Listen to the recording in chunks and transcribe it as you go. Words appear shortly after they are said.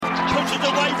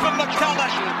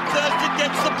McCulloch. Thurston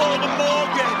gets the ball to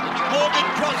Morgan. Morgan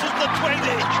crosses the 20.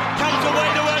 Comes away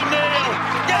to O'Neill.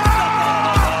 Gets the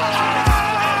ball.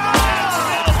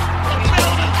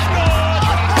 Milner scored.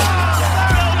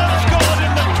 Milner scored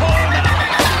in the corner.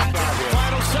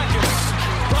 Final seconds.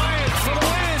 Bryant for the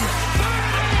win.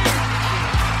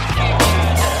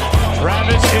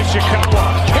 Travis Ishikawa.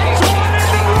 Hits one in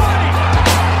the right.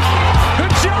 The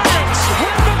Giants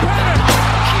win the pennant.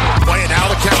 Play it now,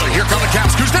 the counter. Here come the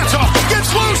Caps. Kuznetsov gets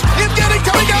loose. Evgeny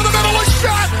coming down the middle. A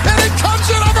shot. And it comes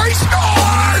in over. He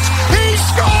scores. He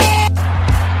scores.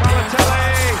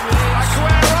 Balotelli.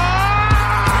 Aguero.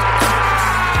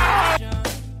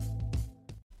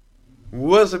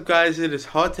 What's up, guys? It is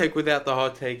Hot Take without the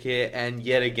hot take here, and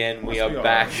yet again we are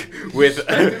back with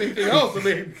anything else. I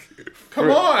mean,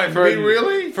 come on,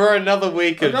 really? For another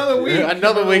week of Another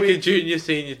week week. of junior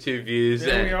senior two views.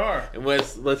 There we are. And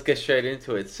let's get straight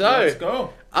into it. So Let's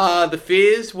go. The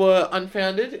fears were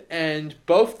unfounded, and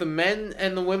both the men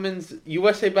and the women's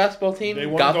USA basketball team They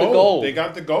won got the gold. gold. They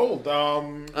got the gold.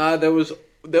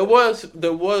 There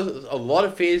was a lot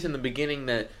of fears in the beginning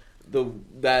that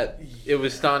it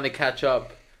was starting to catch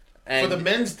up. And For the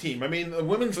men's team, I mean, the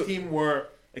women's team were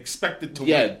expected to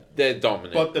yeah, win. they're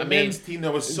dominant. But the men's team,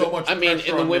 there was so much pressure in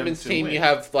the on women's them to team, win. you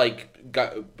have like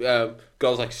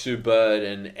girls like Sue Bird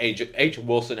and H.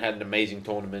 Wilson had an amazing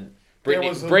tournament.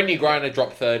 Brittany Griner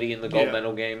dropped 30 in the gold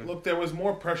medal game. Look, there was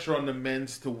more pressure on the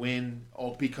men's to win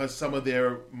because some of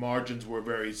their margins were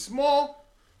very small,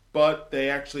 but they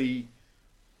actually,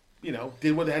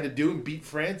 did what they had to do and beat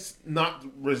France, not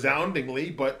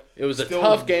resoundingly, but It was still, a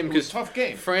tough game it was because a tough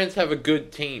game. France have a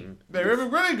good team. They have a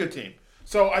really good team.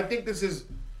 So I think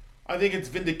it's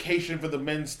vindication for the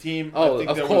men's team. Oh, I think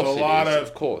of there course was it a lot is, of,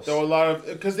 of course. There were a lot of,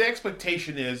 because the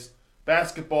expectation is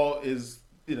basketball is,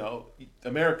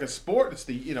 America's sport. It's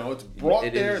it's brought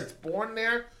It there. is. It's born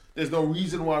there. There's no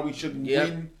reason why we shouldn't Yep.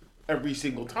 win every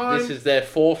single time. This is their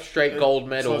fourth straight gold So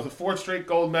medal. it's the fourth straight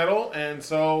gold medal, and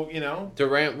so,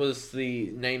 Durant was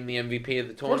named the MVP of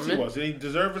the of course tournament. he was, and he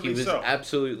deservedly He was so.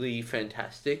 absolutely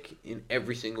fantastic in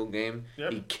every single game.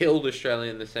 Yep. He killed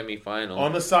Australia in the semi-final.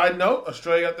 On the side note,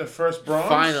 Australia got their first bronze.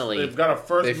 Finally. They've got a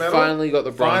first They medal. finally got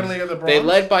the bronze. Finally got the bronze. They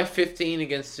led by 15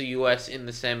 against the U.S. in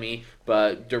the semi,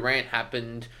 but Durant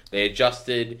happened. They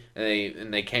adjusted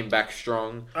and they came back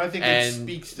strong. I think it and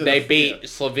speaks to they the- beat yeah.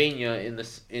 Slovenia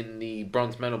in the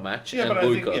bronze medal match. Yeah, and but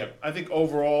Luka. I think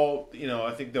overall,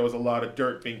 I think there was a lot of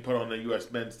dirt being put on the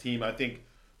U.S. men's team. I think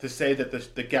to say that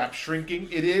the gap's shrinking,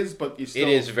 it is, but you still,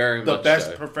 It is very the much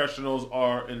best so. professionals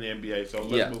are in the NBA. So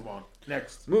let's Yeah. move on.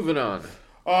 Next, Moving on.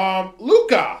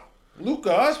 Luka.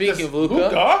 Speaking of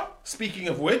Luka. Speaking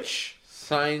of which,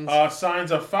 Signs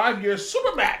signs a 5-year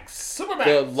supermax.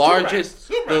 the largest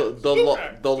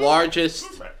Supermax. the largest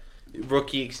Supermax.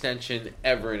 rookie extension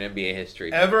ever in NBA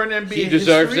history. Ever in NBA He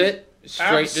deserves history? it.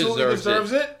 Straight Absolutely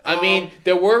deserves it. I mean,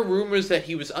 there were rumors that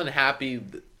he was unhappy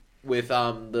with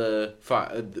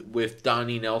with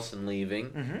Donnie Nelson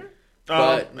leaving.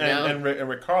 But now, and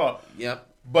Rick Carlisle. yep,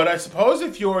 But I suppose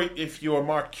if you're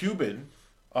Mark Cuban,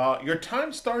 your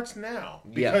time starts now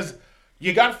because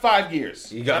you got 5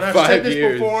 years. You got and 5 I've said this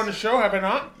years. before on the show, have I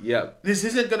not? yep. This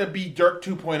isn't going to be Dirk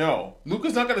 2.0.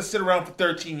 Luka's not going to sit around for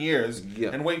 13 years Yeah.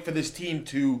 and wait for this team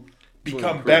to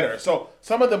become improve. better. So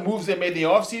some of the moves they made in the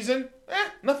offseason,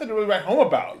 nothing to really write home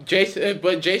about.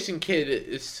 Jason Kidd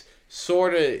is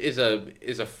sort of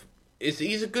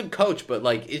he's a good coach, but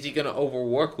like, is he going to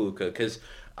overwork Luka? Because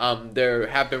there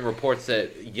have been reports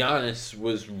that Giannis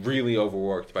was really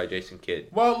overworked by Jason Kidd.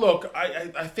 Well, look,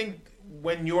 I think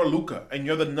when you're Luka and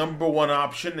you're the number one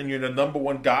option and you're the number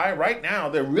one guy, right now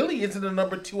there really isn't a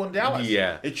number two in Dallas.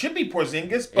 Yeah. It should be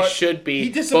Porzingis, but It should be, he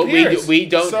disappears. but we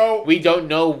don't So,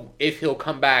 know if he'll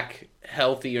come back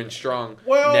healthy and strong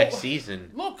Well, next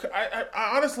season. look, I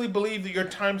honestly believe that your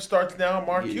time starts now,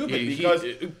 Mark Cuban, because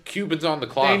Cuban's on the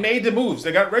clock. they made the moves.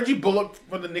 They got Reggie Bullock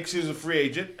for the Knicks, who's a free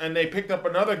agent, and they picked up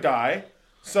another guy.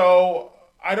 So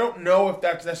I don't know if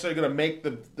that's necessarily going to make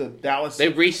the Dallas. They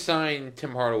re-signed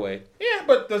Tim Hardaway. Yeah,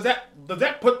 but does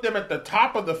that put them at the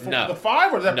top of the No. the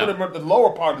 5, or does that No. put them at the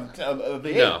lower part of the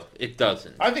 8? No, it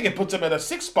doesn't. I think it puts them at a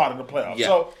 6th spot in the playoffs. Yeah.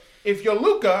 So if you're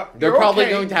Luka, They're you're probably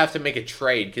okay. going to have to make a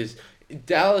trade because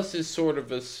Dallas is sort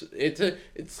of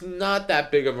it's not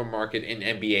that big of a market in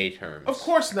NBA terms. Of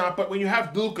course not, but when you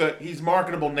have Luka, he's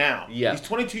marketable now. Yeah. He's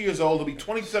 22 years old. He'll be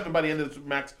 27 by the end of the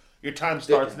max. Your time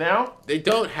starts now. They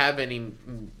don't have any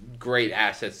great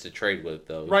assets to trade with,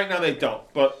 though. Right now they don't.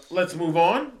 But let's move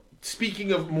on.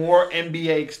 Speaking of more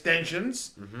NBA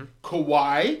extensions,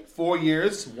 Kawhi, 4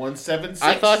 years, 176.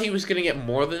 I thought he was going to get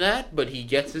more than that, but he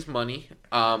gets his money.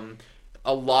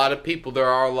 a lot of people. There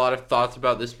are a lot of thoughts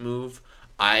about this move.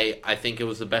 I think it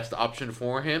was the best option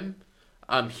for him.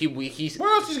 He's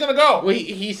Where else he's gonna go?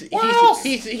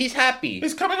 he's happy.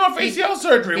 He's coming off ACL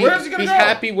surgery. Where is he gonna go? He's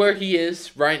happy where he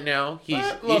is right now. He's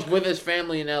Look, with his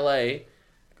family in L.A.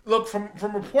 Look, from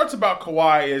reports about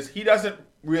Kawhi is he doesn't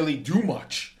really do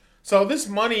much. So this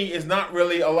money is not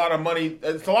really a lot of money.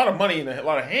 It's a lot of money in a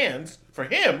lot of hands for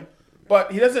him,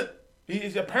 but he doesn't.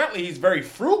 He's very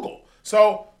frugal.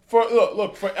 So for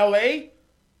LA,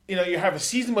 you have a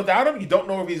season without him. You don't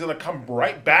know if he's going to come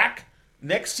right back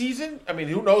next season. I mean,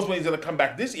 who knows when he's going to come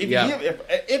back this?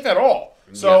 If at all.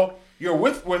 So you're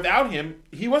without him.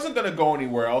 He wasn't going to go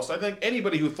anywhere else. I think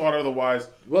anybody who thought otherwise.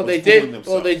 They did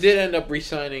end up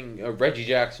re-signing Reggie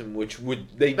Jackson, which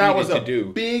they needed to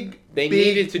do. They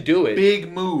needed to do it.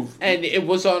 Big move, and it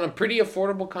was on a pretty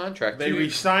affordable contract. They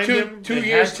re-signed him. 2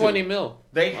 years, $20 million.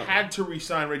 They had to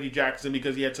re-sign Reggie Jackson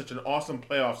because he had such an awesome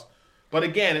playoffs. But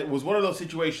again, it was one of those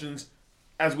situations,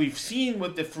 as we've seen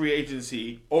with the free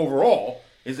agency overall,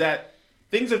 is that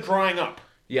things are drying up.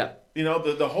 Yeah.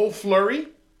 The whole flurry.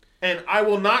 And I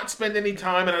will not spend any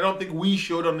time, and I don't think we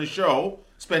should on the show,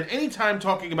 spend any time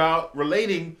talking about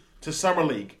relating to Summer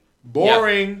League.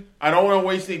 Boring. Yeah. I don't want to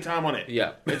waste any time on it.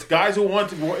 Yeah. It's guys who want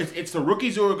to. It's the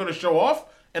rookies who are going to show off,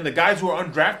 and the guys who are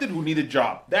undrafted who need a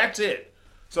job. That's it.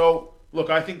 So, look,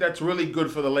 I think that's really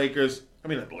good for the Lakers. I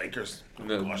mean, the Lakers.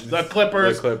 The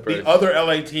Clippers. The other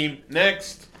LA team.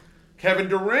 Next, Kevin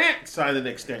Durant signed an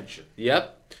extension.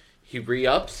 Yep. He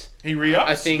re-ups.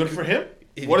 I think good for him.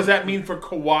 What does that mean for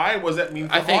Kawhi? What does that mean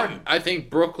for Harden? I think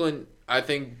Brooklyn.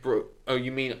 Oh,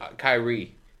 you mean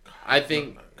Kyrie?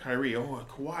 Kyrie. Oh,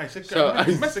 Kawhi.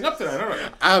 I'm messing up today. I don't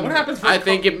know. What happens for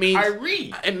think it means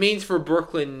Kyrie? It means for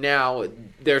Brooklyn now.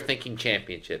 They're thinking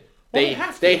championship. Well,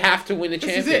 they have to win the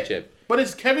championship. But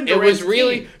it's Kevin Durant's It was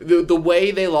really the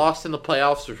way they lost in the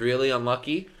playoffs was really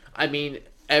unlucky. I mean,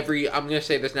 I'm going to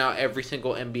say this now. Every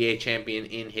single NBA champion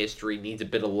in history needs a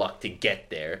bit of luck to get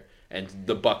there. And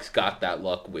the Bucks got that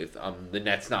luck with the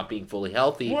Nets not being fully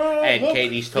healthy and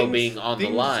KD's toe being on the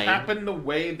line. Things happen the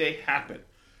way they happen.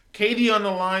 KD on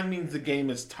the line means the game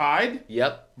is tied.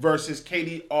 Yep. Versus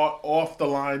KD off the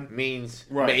line means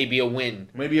maybe a win.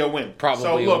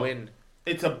 Probably a win.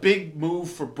 It's a big move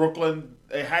for Brooklyn.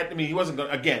 He wasn't going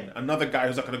to, again, another guy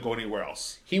who's not going to go anywhere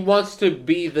else. He wants to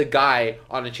be the guy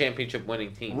on a championship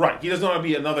winning team. Right. He doesn't want to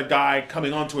be another guy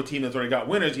coming onto a team that's already got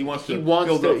winners. He wants to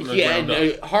build up from the ground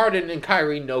up. Harden and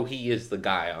Kyrie know he is the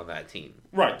guy on that team.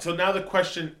 Right. So now the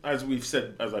question, as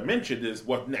I mentioned, is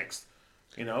what next?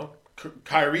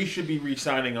 Kyrie should be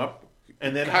re-signing up,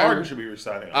 and then Harden should be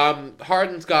re-signing up.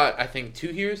 Harden's got, I think, 2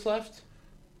 years left.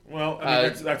 Well,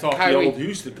 that's off the old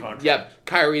Houston contract. Yep,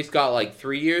 Kyrie's got like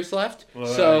 3 years left. Well,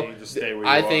 so you just stay where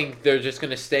I think they're just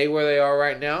going to stay where they are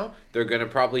right now. They're going to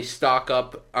probably stock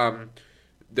up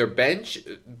their bench.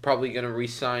 Probably going to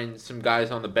re-sign some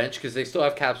guys on the bench because they still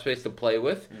have cap space to play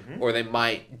with. Mm-hmm. Or they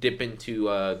might dip into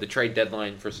the trade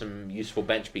deadline for some useful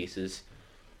bench pieces.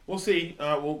 We'll see.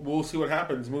 We'll see what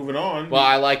happens. Moving on. Well,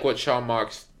 I like what Sean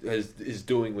Marks is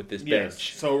doing with this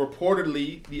bench. So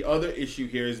reportedly, the other issue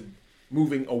here is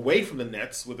moving away from the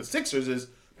Nets with the Sixers is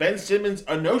Ben Simmons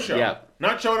a no-show. Yeah.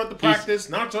 Not showing up to practice,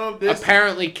 not showing up this.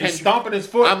 Apparently, he's stomping his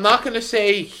foot. I'm not going to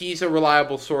say he's a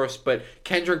reliable source, but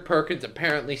Kendrick Perkins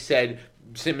apparently said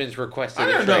Simmons requested a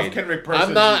trade. I don't know if Kendrick Perkins...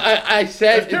 I'm not... I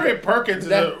said... If Kendrick Perkins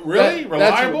is really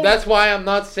reliable? That's why I'm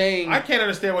not saying... I can't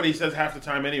understand what he says half the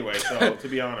time anyway, so to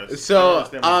be honest.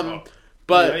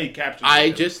 But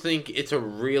I just think it's a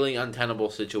really untenable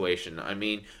situation. I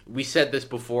mean, we said this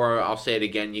before. I'll say it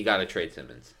again. You got to trade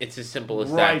Simmons. It's as simple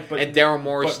as that. And Daryl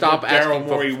Morey, stop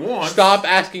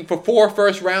asking for 4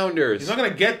 first-rounders. He's not going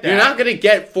to get that. You're not going to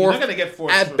get 4. You're not going to get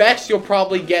 4. At best, you'll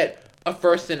probably get a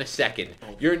first and a second.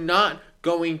 You're not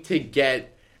going to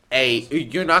get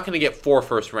You're not going to get 4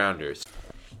 first-rounders.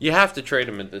 You have to trade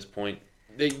him at this point.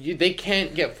 They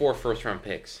can't get 4 first-round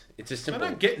picks. It's as simple.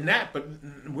 I'm not getting that, but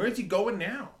where's he going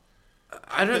now?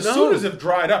 I don't know. The suitors have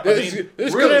dried up.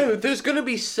 There's going to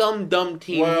be some dumb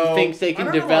team who thinks they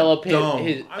can develop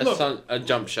a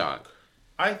jump shot.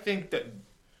 I think that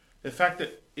the fact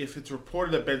that if it's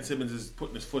reported that Ben Simmons is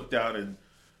putting his foot down and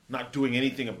not doing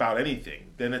anything about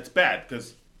anything, then it's bad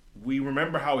because we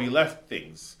remember how he left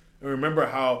things. And remember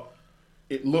how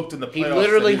it looked in the playoffs. He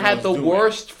literally had the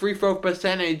worst free throw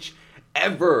percentage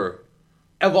ever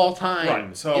of all time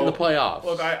in the playoffs.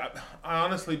 Look, I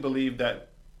honestly believe that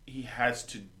he has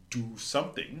to do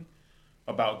something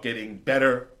about getting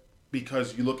better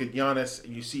because you look at Giannis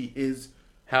and you see his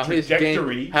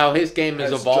trajectory. How his game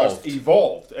has evolved. Just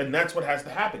evolved, and that's what has to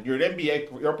happen. You're an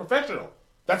NBA, you're a professional.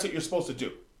 That's what you're supposed to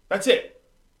do. That's it.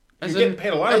 You're getting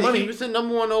paid a lot of money. He was the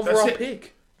number 1 overall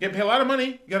pick. Getting paid a lot of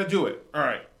money. You got to do it. All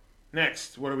right.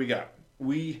 Next, what do we got?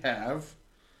 We have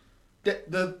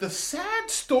the sad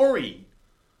story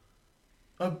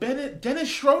of Dennis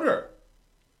Schroeder.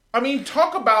 I mean,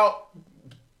 talk about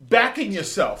backing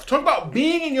yourself. Talk about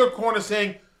being in your corner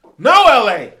saying, "No,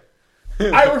 LA,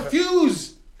 I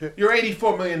refuse your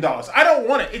 $84 million. I don't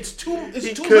want it. It's too little for me.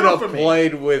 He could have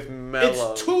played with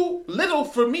Melo. It's too little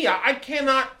for me. I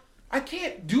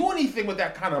can't do anything with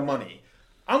that kind of money.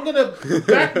 I'm gonna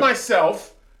back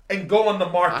myself and go on the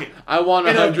market. I want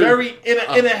in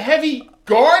a heavy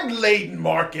guard laden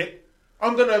market.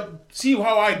 I'm gonna see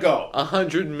how I go.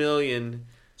 $100 million.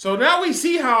 So now we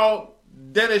see how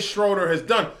Dennis Schroeder has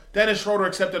done. Dennis Schroeder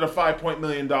accepted a $5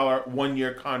 million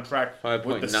 1-year contract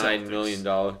with the Celtics. $5.9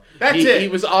 million. That's it. He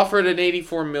was offered an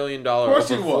 $84 million over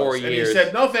 4 years. And he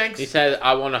said, no thanks. He said,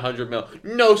 I want $100 million.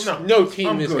 No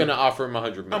team is going to offer him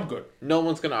 $100 million. I'm good. No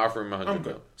one's going to offer him $100 million. I'm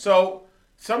good. So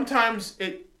sometimes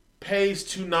it pays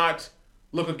to not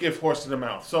look a gift horse in the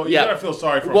mouth. So you gotta feel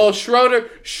sorry for him. Well,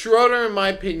 Schroeder, in my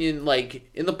opinion, like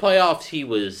in the playoffs, he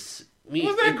was.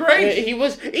 Wasn't that great? He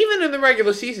was, even in the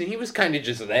regular season, he was kind of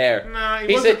just there. Nah,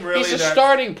 he wasn't really. He's a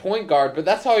starting point guard, but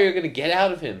that's all you're going to get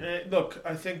out of him. Look,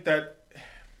 I think that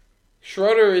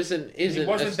Schroeder isn't he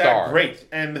wasn't a star. that great.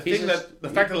 And the fact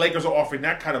that the Lakers are offering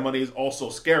that kind of money is also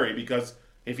scary, because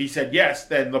if he said yes,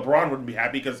 then LeBron wouldn't be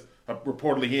happy, because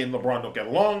reportedly he and LeBron don't get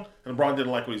along, and LeBron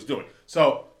didn't like what he's doing.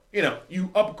 So,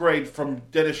 you upgrade from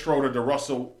Dennis Schroeder to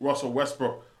Russell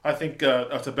Westbrook. I think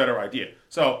that's a better idea.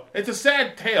 So it's a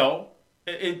sad tale.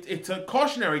 It's a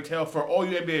cautionary tale for all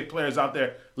you NBA players out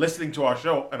there listening to our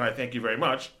show, and I thank you very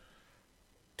much.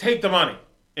 Take the money.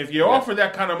 If you're offered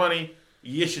that kind of money,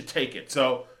 you should take it.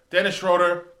 So Dennis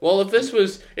Schroeder. Well, if this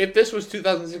was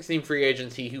 2016 free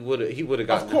agency, he would have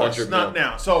gotten. Of course, not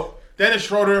now. So Dennis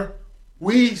Schroeder,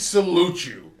 we salute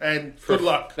you, and good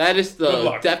luck. That is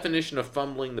the definition of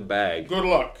fumbling the bag. Good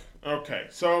luck. Okay,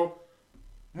 so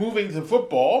moving to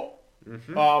football.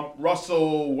 Mm-hmm.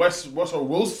 Russell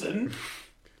Wilson,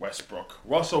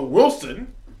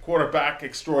 quarterback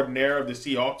extraordinaire of the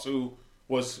Seahawks, who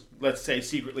was, let's say,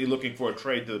 secretly looking for a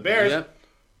trade to the Bears,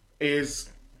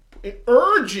 is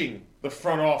urging the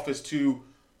front office to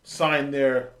sign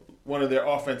one of their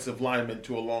offensive linemen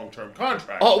to a long-term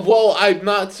contract. Oh, well, I'm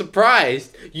not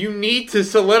surprised. You need to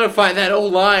solidify that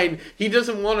O-line. He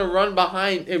doesn't want to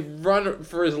run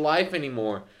for his life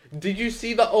anymore. Did you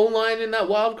see the O-line in that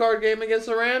wild card game against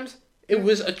the Rams? It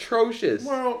was atrocious.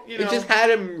 Well, it just had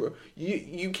him.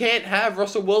 You can't have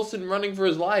Russell Wilson running for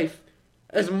his life.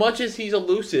 As much as he's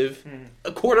elusive,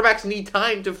 quarterbacks need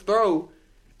time to throw.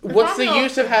 What's the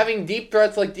use of having deep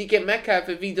threats like DK Metcalf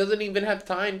if he doesn't even have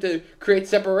time to create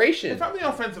separation? If I'm the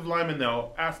offensive lineman,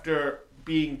 though, after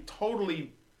being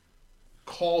totally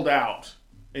called out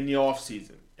in the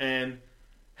offseason and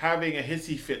having a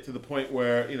hissy fit to the point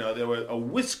where, they were a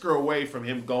whisker away from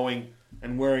him going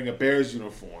and wearing a Bears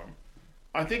uniform,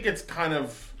 I think it's kind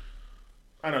of,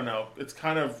 it's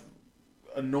kind of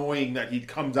annoying that he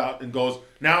comes out and goes,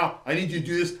 now, I need you to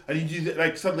do this, I need you to do that.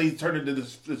 Like, suddenly he's turned into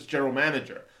this general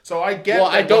manager. So I get. Well,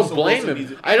 I don't blame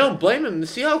him. I don't blame him. The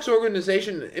Seahawks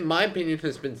organization, in my opinion,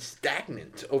 has been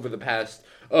stagnant over the past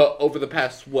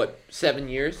 7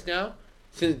 years now.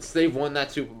 Since they've won that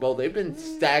Super Bowl, they've been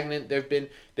stagnant. They've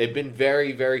been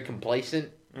very, very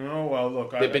complacent. Oh, well,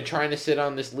 look. They've been trying to sit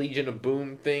on this Legion of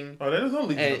Boom thing. Oh, there's no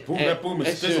Legion of Boom. That boom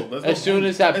is fizzled. There's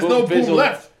no boom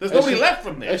left. There's nobody left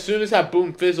from there. As soon as that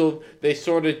boom fizzled,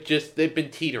 they've been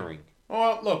teetering.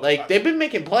 Oh, look. They've been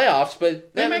making playoffs,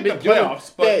 but they make the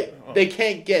playoffs, but they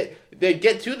can't get. They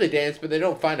get to the dance, but they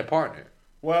don't find a partner.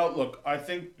 Well, look, I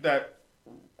think that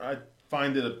I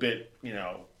find it a bit,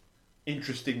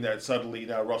 interesting that suddenly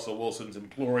now Russell Wilson's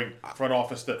imploring front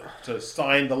office to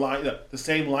sign the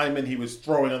same lineman he was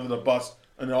throwing under the bus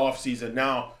in the offseason.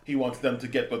 Now he wants them to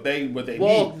get what they need.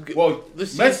 Well,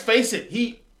 let's face it,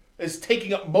 he is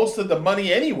taking up most of the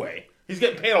money anyway. He's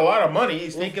getting paid a lot of money.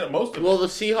 He's taking up most of it. Well, the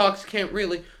Seahawks can't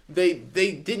really. They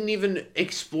didn't even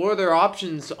explore their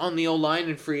options on the O-line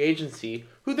in free agency.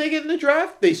 Who'd they get in the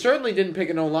draft? They certainly didn't pick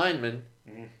an O-lineman.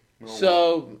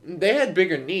 So they had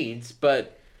bigger needs,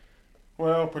 but.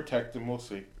 Well, protect him. We'll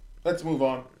see. Let's move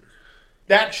on.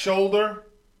 That shoulder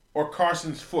or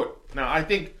Carson's foot. Now, I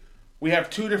think we have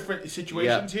two different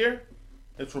situations here.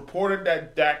 It's reported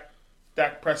that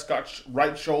Dak Prescott's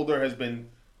right shoulder has been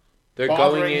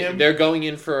bothering him. They're going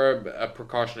in for a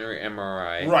precautionary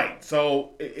MRI. Right.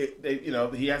 So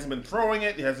he hasn't been throwing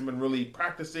it. He hasn't been really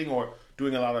practicing or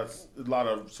doing a lot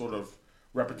of sort of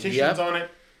repetitions on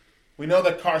it. We know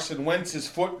that Carson Wentz's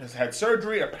foot has had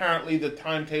surgery. Apparently, the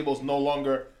timetable's no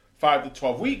longer 5 to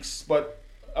 12 weeks, but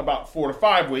about 4 to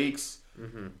 5 weeks.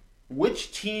 Mm-hmm.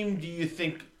 Which team do you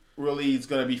think really is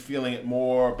going to be feeling it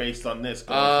more based on this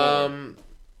going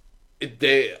forward?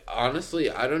 They honestly,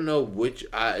 I don't know which.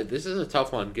 This is a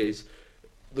tough one because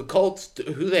the Colts,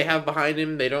 who they have behind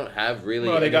him, they don't have really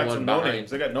Well, they got anyone some behind. no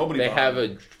names. They got nobody. They behind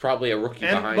have probably a rookie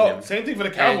behind look, him. same thing for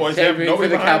the Cowboys. And They have same thing nobody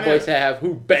for the behind Cowboys them. that have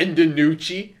who Ben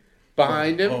DiNucci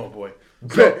behind him. Oh boy.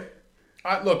 So,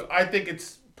 I think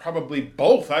it's probably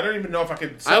both. I don't even know if I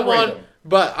can separate them.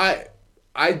 But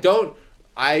I don't.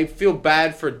 I feel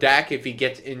bad for Dak if he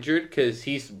gets injured because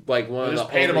he's like one of the. They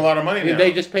just paid him a lot of money now.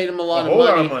 They just paid him a whole lot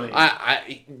lot of of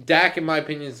money. Dak, in my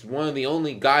opinion, is one of the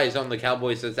only guys on the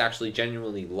Cowboys that's actually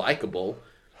genuinely likable.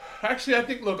 Actually, I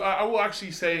think. Look, I will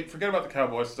actually say, forget about the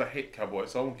Cowboys because I hate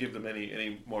Cowboys, so I won't give them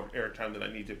any more airtime than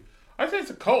I need to. I think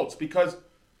it's the Colts because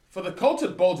for the Colts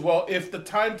it bodes well if the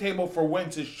timetable for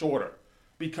Wentz is shorter.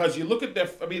 Because you look at their,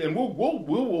 and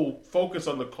we'll focus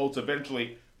on the Colts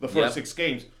eventually the first 6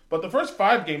 games. But the first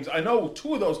 5 games, I know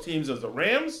 2 of those teams is the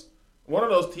Rams. One of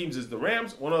those teams is the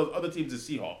Rams. One of the other teams is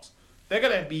Seahawks. They're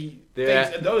gonna be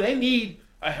things, and they need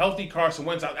a healthy Carson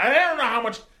Wentz out. I don't know how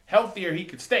much healthier he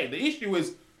could stay. The issue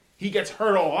is he gets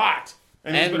hurt a lot,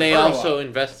 and they also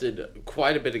invested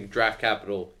quite a bit of draft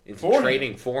capital into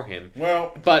trading for him.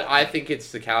 Well, but I think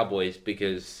it's the Cowboys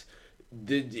because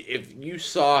if you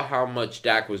saw how much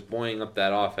Dak was buoying up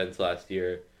that offense last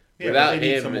year, without they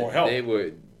need him, some more help. they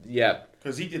were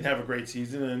because he didn't have a great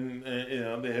season,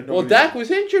 and they had. Well, Dak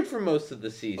was injured for most of the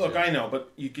season. Look, I know,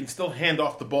 but you can still hand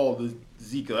off the ball to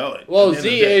Zeke Elliott. Well,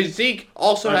 Zeke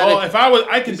also had.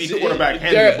 I could be quarterback.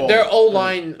 Handing the ball. Their O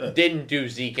line didn't do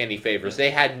Zeke any favors.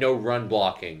 They had no run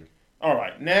blocking. All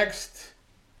right, next,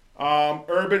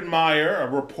 Urban Meyer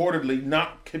reportedly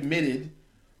not committed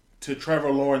to Trevor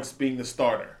Lawrence being the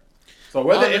starter.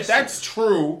 So if that's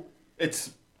true,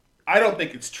 I don't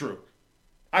think it's true.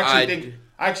 I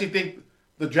actually think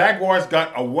the Jaguars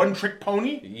got a one-trick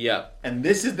pony. Yeah. And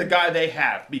this is the guy they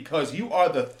have because you are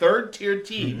the third-tier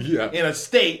team in a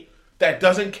state that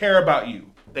doesn't care about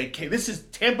you. This is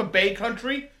Tampa Bay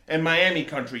country and Miami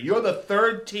country. You're the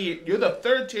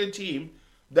third-tier team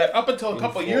that up until a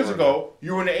couple of years ago,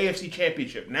 you were in the AFC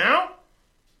Championship. Now,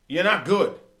 you're not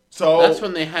good. So that's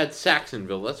when they had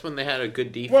Saxonville. That's when they had a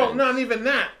good defense. Well, not even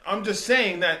that. I'm just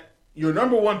saying that your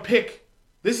number 1 pick,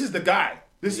 this is the guy.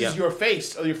 This is your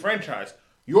face of your franchise.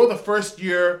 You're the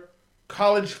first-year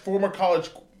former college,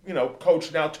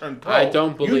 coach now turned pro. I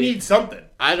don't believe you need something.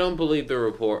 I don't believe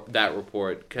that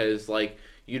report because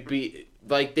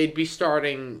they'd be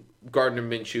starting Gardner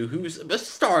Minshew, who's a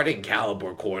starting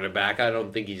caliber quarterback. I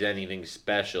don't think he's anything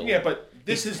special. Yeah, but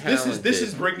this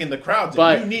is bringing the crowds.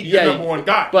 But you need your number 1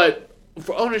 guy. But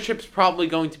for ownership's probably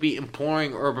going to be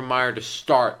imploring Urban Meyer to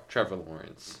start Trevor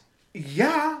Lawrence.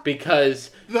 Yeah,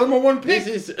 because the number 1 pick. This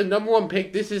is a number 1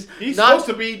 pick. He's supposed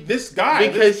to be this guy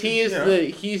because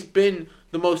he's been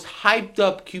the most hyped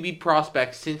up QB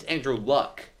prospect since Andrew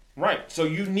Luck. Right. So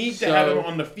you need to have him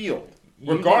on the field,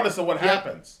 regardless of what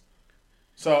happens.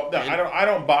 So I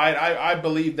don't buy it. I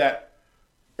believe that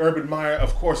Urban Meyer,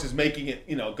 of course, is making it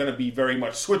going to be very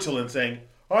much Switzerland, saying,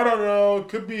 I don't know. It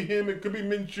could be him. It could be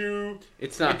Minshew.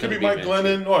 It's not. It could be Mike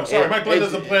Glennon. Oh, sorry, Mike Glennon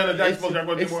doesn't play on the Jacksonville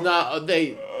Jaguars anymore. It's not.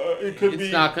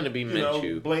 It's not going to be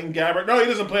Minshew. Blaine Gabbert. No, he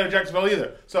doesn't play in Jacksonville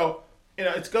either. So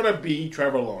it's going to be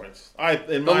Trevor Lawrence.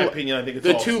 In my opinion, I think it's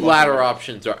the 2 latter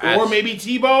options are. Or maybe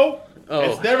Tebow.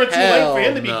 It's never too late for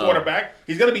him to be quarterback.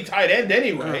 He's going to be tight end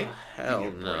anyway. Hell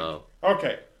no.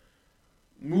 Okay.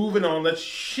 Moving on. Let's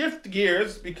shift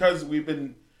gears because we've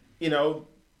been,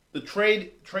 the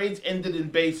trades ended in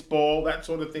baseball, that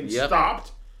sort of thing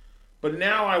stopped. But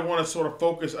now I want to sort of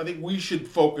focus, I think we should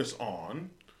focus on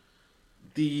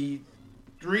the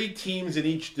 3 teams in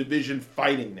each division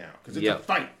fighting now. Because it's a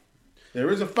fight. There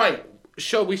is a fight.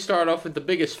 Shall we start off with the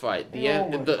biggest fight? The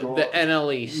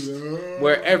NL East,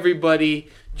 where everybody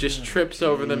just trips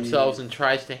over themselves and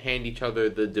tries to hand each other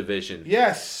the division.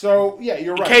 Yes, so,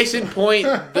 you're right. Case in point,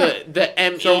 the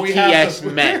METS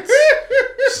Mets.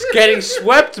 Getting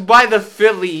swept by the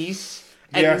Phillies,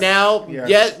 and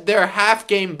they're half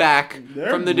game back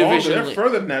from the division. They're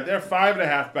further than that. They're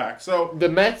 5.5 back. So the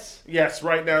Mets? Yes,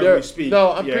 right now as we speak.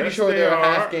 No, I'm pretty sure they're a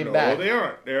half game back. No, they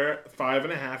aren't. They're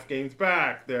 5.5 games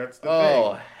back. That's the thing.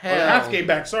 Oh, hell. They're half game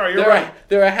back. Sorry, you're right.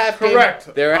 They're a half game.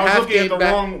 Correct. They're a half I was looking game at the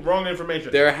back. wrong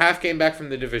information. They're a half game back from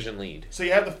the division lead. So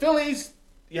you have the Phillies,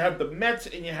 you have the Mets,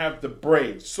 and you have the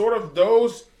Braves. Sort of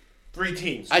those 3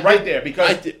 teams there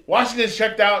because Washington's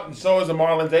checked out, and so is the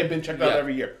Marlins. They've been checked out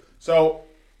every year. So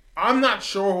I'm not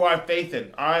sure who I have faith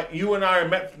in. You and I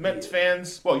are Mets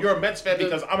fans. Well, you're a Mets fan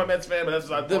because I'm a Mets fan, but that's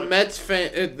not the Mets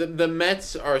fan. The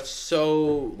Mets are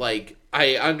so like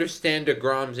I understand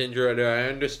DeGrom's injured. I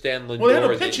understand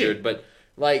Lindor's injured, but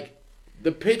like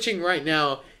the pitching right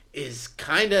now is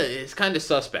kind of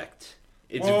suspect.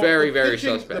 It's very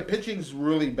suspect. The pitching's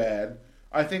really bad.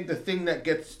 I think the thing that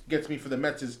gets me for the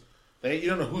Mets is you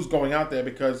don't know who's going out there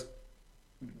because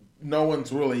no one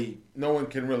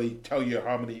can really tell you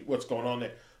what's going on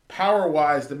there. Power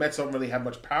wise, the Mets don't really have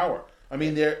much power. I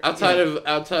mean, they're outside of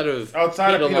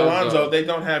Pete Alonso, they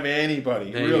don't have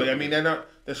anybody really. I mean, they're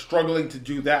struggling to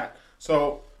do that.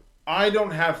 So I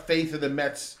don't have faith in the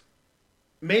Mets.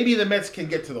 Maybe the Mets can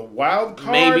get to the wild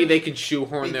card. Maybe they can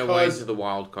shoehorn their way to the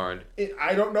wild card.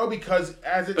 I don't know because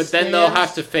then they'll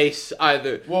have to face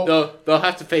either. Well, they'll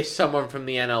have to face someone from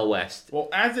the NL West. Well,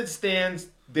 as it stands,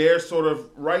 they're sort of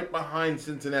right behind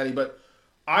Cincinnati. But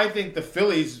I think the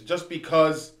Phillies, just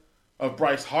because of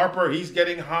Bryce Harper, he's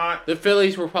getting hot. The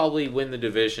Phillies will probably win the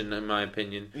division, in my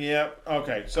opinion. Yeah.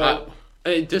 Okay. So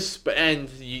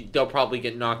they'll probably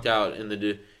get knocked out in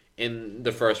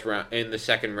the first round, in the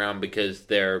second round, because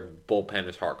their bullpen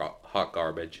is hot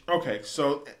garbage. Okay,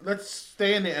 so let's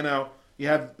stay in the NL. You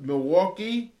have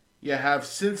Milwaukee, you have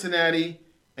Cincinnati,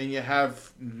 and you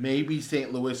have maybe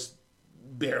St. Louis.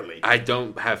 Barely. I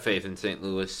don't have faith in St.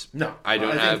 Louis. No, I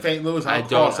think St. Louis. I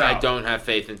don't have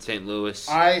faith in St. Louis.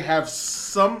 I have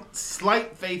some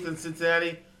slight faith in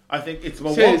Cincinnati. I think it's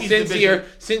Milwaukee's division.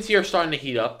 Since you're starting to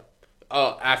heat up.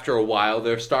 After a while,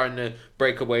 they're starting to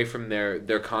break away from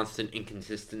their constant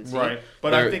inconsistency. Right,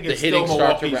 but I think it's still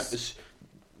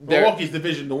Milwaukee's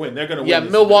division to win. They're going to win. Yeah,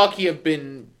 Milwaukee have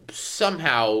been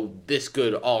somehow this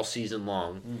good all season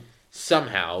long.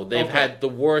 Somehow they've had the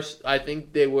worst. I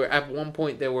think they were at one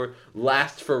point they were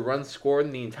last for runs scored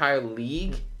in the entire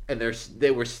league, and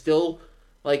they were still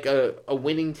like a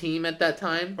winning team at that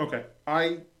time. Okay,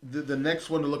 the next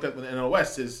one to look at in the NL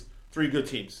West is three good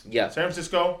teams. Yeah, San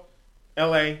Francisco,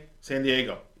 L.A., San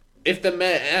Diego. If the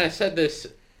Mets, and I said this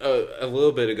a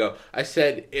little bit ago, I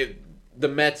said if the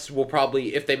Mets will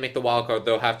probably, if they make the wild card,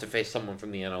 they'll have to face someone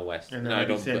from the NL West. And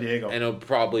that'll be San Diego. And it'll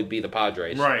probably be the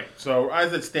Padres. Right. So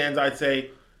as it stands, I'd say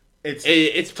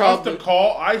it's tough to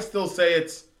call. I still say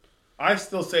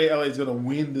LA's going to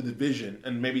win the division,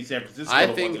 and maybe San Francisco.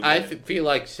 I feel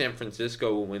like San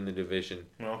Francisco will win the division.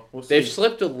 Well, we'll see. They've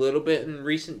slipped a little bit in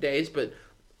recent days, but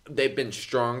they've been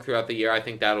strong throughout the year. I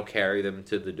think that'll carry them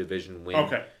to the division win.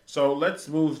 Okay, so let's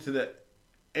move to the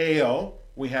AL.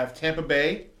 We have Tampa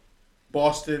Bay,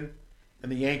 Boston,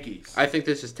 and the Yankees. I think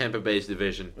this is Tampa Bay's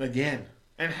division again.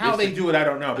 And how they do it, I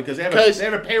don't know, because they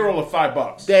have a payroll of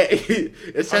 $5.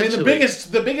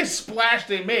 The biggest splash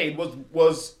they made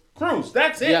was Cruz.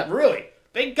 That's it, really.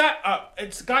 They got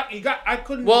I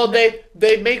couldn't. Well, they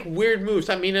make weird moves.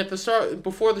 I mean, at the start,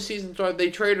 before the season started, they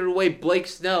traded away Blake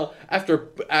Snell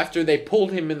after they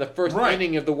pulled him in the first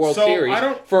inning of the World Series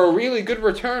for a really good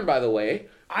return, by the way.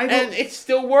 And it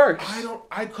still works.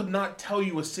 I could not tell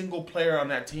you a single player on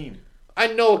that team. I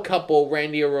know a couple.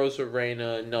 Randy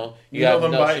Arozarena. No, you know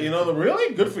them. You know them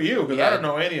really? Good for you, because I don't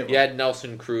know any of them. You had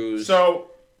Nelson Cruz.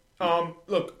 So,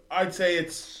 look, I'd say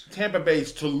it's Tampa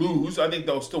Bay's to lose. I think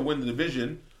they'll still win the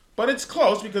division, but it's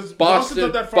close because Boston's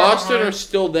not that far behind. Are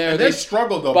still there. And they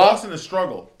struggled though. Boston has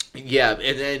struggled. Yeah,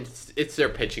 and it's their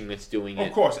pitching that's doing it.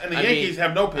 Of course, and the Yankees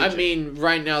have no pitching. I mean,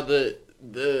 right now the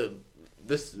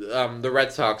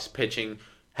Red Sox pitching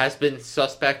has been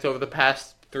suspect over the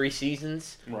past 3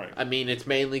 seasons. Right. I mean, it's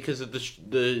mainly because of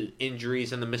the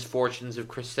injuries and the misfortunes of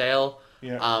Chris Sale.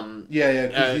 Yeah.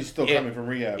 Because he's still coming from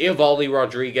rehab. Eovaldi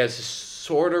Rodriguez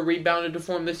sort of rebounded to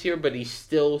form this year, but he's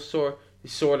still sort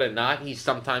of not.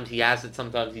 Sometimes he has it,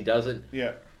 sometimes he doesn't.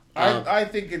 Yeah. I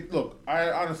think it. Look,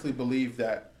 I honestly believe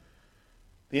that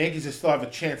the Yankees still have a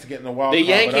chance to get in the wild card,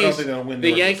 but I don't think they'll win.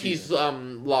 The Yankees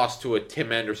lost to a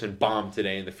Tim Anderson bomb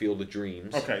today in the Field of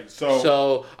Dreams. Okay,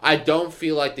 so I don't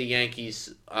feel like the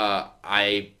Yankees.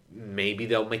 Maybe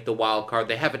they'll make the wild card.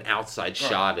 They have an outside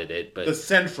shot at it, but the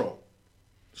Central,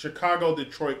 Chicago,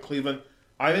 Detroit, Cleveland.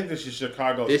 I think this is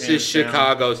Chicago's. This is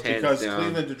Chicago's hands down. Because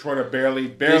Cleveland and Detroit are barely.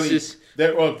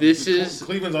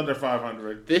 Cleveland's under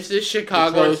 500. This is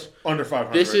Chicago's Detroit's under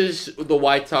 500. This is the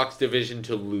White Sox division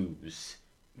to lose.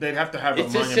 They'd have to have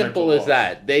It's as simple as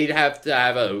that. They'd have to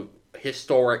have a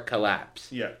historic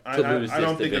collapse. Yeah, I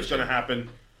don't think it's going to happen.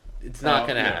 It's not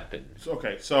going to happen.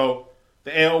 Okay, so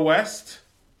the AL West,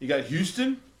 you got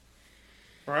Houston,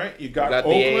 All right, you got the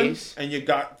Oakland, A's. and you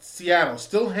got Seattle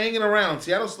still hanging around.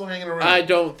 Seattle's still hanging around. I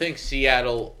don't think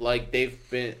Seattle,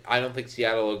 I don't think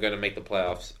Seattle are going to make the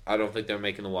playoffs. I don't think they're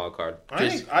making the wild card. I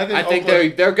think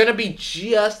Oakland, they're going to be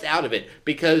just out of it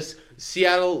because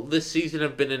Seattle this season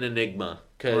have been an enigma.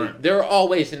 Because they're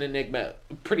always an enigma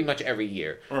pretty much every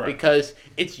year. Right. Because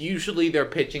it's usually their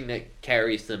pitching that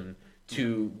carries them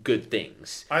to good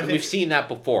things. We've seen that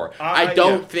before. I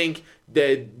don't think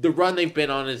the run they've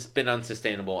been on has been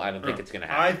unsustainable. I don't think it's going to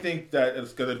happen. I think that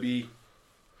it's going to be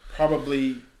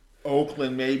probably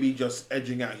Oakland maybe just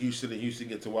edging out Houston, and Houston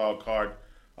gets a wild card.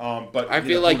 But I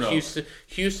feel like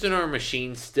Houston are a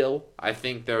machine still. I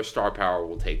think their star power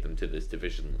will take them to this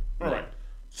division. All right.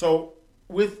 So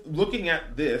with looking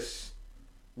at this,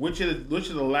 which of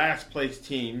the last place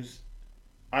teams,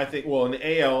 I think, well, in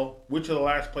the AL, which of the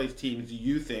last place teams do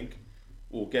you think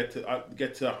will get to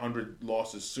 100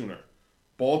 losses sooner?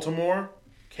 Baltimore,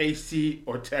 KC,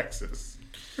 or Texas?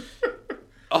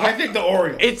 I think the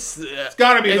Orioles. It's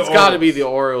got to be the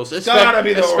Orioles. It's got to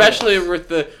be the Orioles. Especially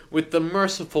with the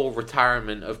merciful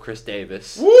retirement of Chris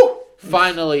Davis. Woo!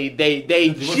 Finally,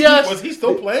 was he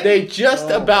still playing?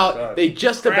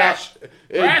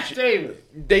 Crash Davis.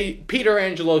 Peter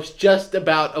Angelos just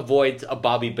about avoids a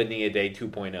Bobby Bonilla Day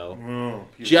 2.0.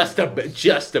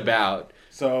 Just about.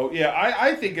 So yeah,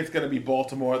 I think it's going to be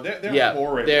Baltimore. They're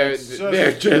horrid.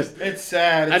 It's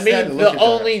sad.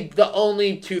 The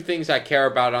only two things I care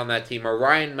about on that team are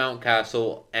Ryan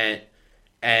Mountcastle and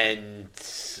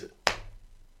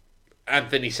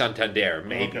Anthony Santander.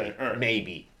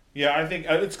 Maybe. Yeah, I think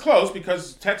it's close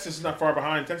because Texas is not far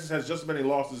behind. Texas has just as many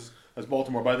losses as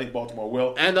Baltimore, but I think Baltimore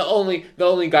will. And the only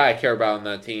guy I care about on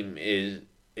that team is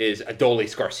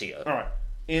Adolis Garcia. All right.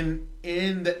 In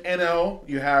the NL,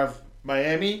 you have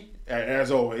Miami, as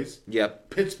always. Yep.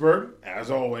 Pittsburgh, as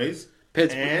always.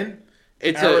 And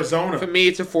Arizona. For me,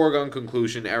 it's a foregone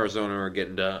conclusion. Arizona are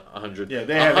getting to 100. Yeah,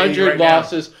 they have 100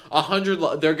 losses.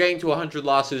 100. They're getting to 100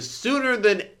 losses sooner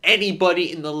than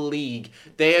anybody in the league.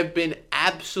 They have been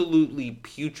absolutely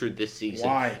putrid this season.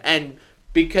 Why? And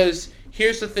because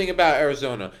here's the thing about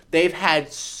Arizona, they've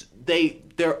had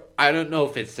I don't know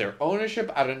if it's their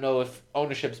ownership. I don't know if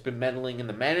ownership's been meddling in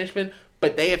the management.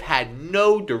 But they have had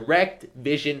no direct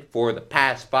vision for the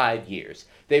past 5 years.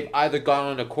 They've either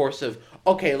gone on a course of,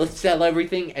 okay, let's sell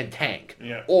everything and tank.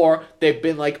 Yeah. Or they've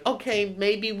been like, okay,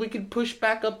 maybe we could push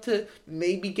back up to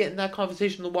maybe get in that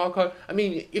conversation in the wild card. I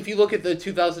mean, if you look at the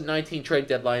 2019 trade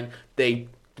deadline, they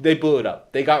blew it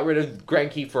up. They got rid of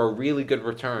Greinke for a really good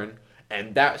return,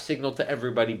 and that signaled to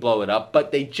everybody blow it up.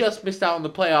 But they just missed out on the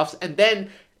playoffs and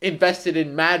then invested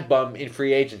in Mad Bum in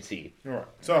free agency. All right.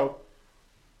 So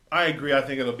I agree. I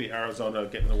think it'll be Arizona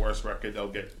getting the worst record. They'll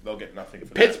get nothing.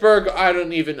 For Pittsburgh, I'm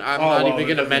not even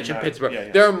going to mention matter. Pittsburgh. Yeah.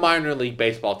 They're a minor league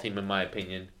baseball team, in my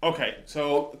opinion. Okay,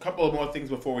 so a couple of more things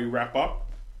before we wrap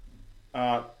up.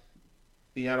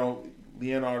 Lionel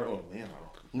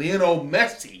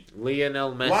Messi.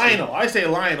 Lionel. I say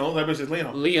Lionel. Everybody says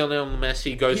Lionel. Lionel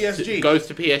Messi goes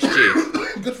to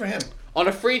PSG. Good for him. On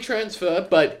a free transfer,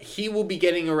 but he will be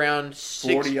getting around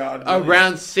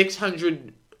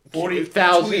 600.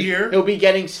 40,000 a year. He'll be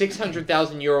getting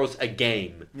 600,000 euros a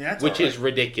game, which is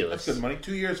ridiculous. That's good money.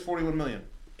 2 years, 41 million.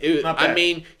 I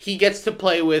mean, he gets to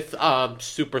play with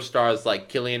superstars like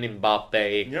Kylian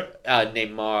Mbappe,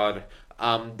 Neymar.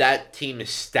 That team is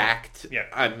stacked. Yeah.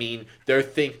 I mean, they're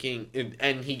thinking,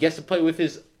 and he gets to play with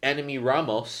his enemy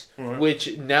Ramos,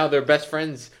 which now they're best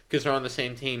friends because they're on the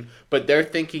same team. But they're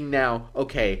thinking now,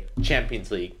 okay,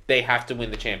 Champions League. They have to win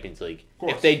the Champions League.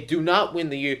 If they do not win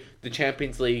the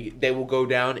Champions League, they will go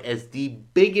down as the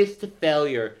biggest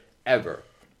failure ever.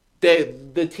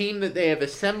 The team that they have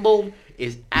assembled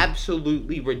is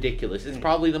absolutely ridiculous. It's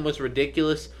probably the most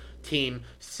ridiculous team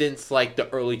since like the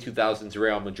early 2000s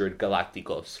Real Madrid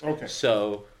Galacticos. Okay.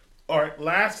 So, all right,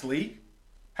 lastly,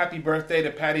 happy birthday to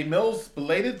Patty Mills,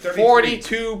 belated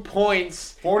 42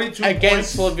 points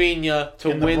against Slovenia to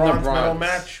win the bronze medal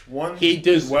match. He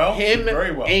does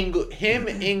very well.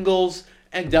 Ingles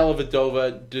and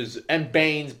Dellavedova and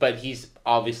Baines, but he's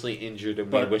obviously injured,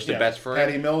 and we wish the best for him.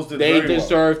 Patty Mills did They very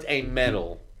deserved a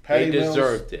medal. They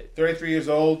deserved it. 33 years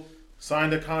old,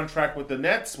 signed a contract with the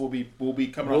Nets. Will be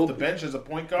coming off the bench as a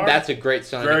point guard. That's a great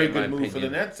signing. Very good move for the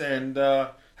Nets, and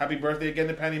happy birthday again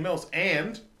to Patty Mills.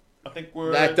 And I think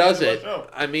that does it.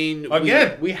 I mean,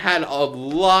 again, we had a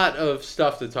lot of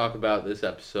stuff to talk about this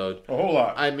episode. A whole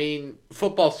lot. I mean,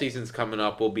 football season's coming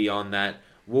up. We'll be on that.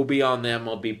 We'll be on the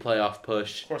MLB playoff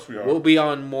push. Of course we are. We'll be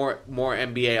on more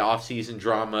NBA offseason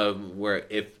drama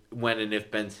when and if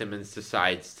Ben Simmons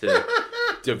decides to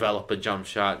develop a jump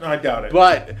shot. I doubt it.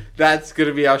 But that's going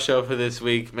to be our show for this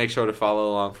week. Make sure to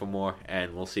follow along for more,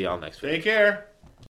 and we'll see y'all next week. Take care.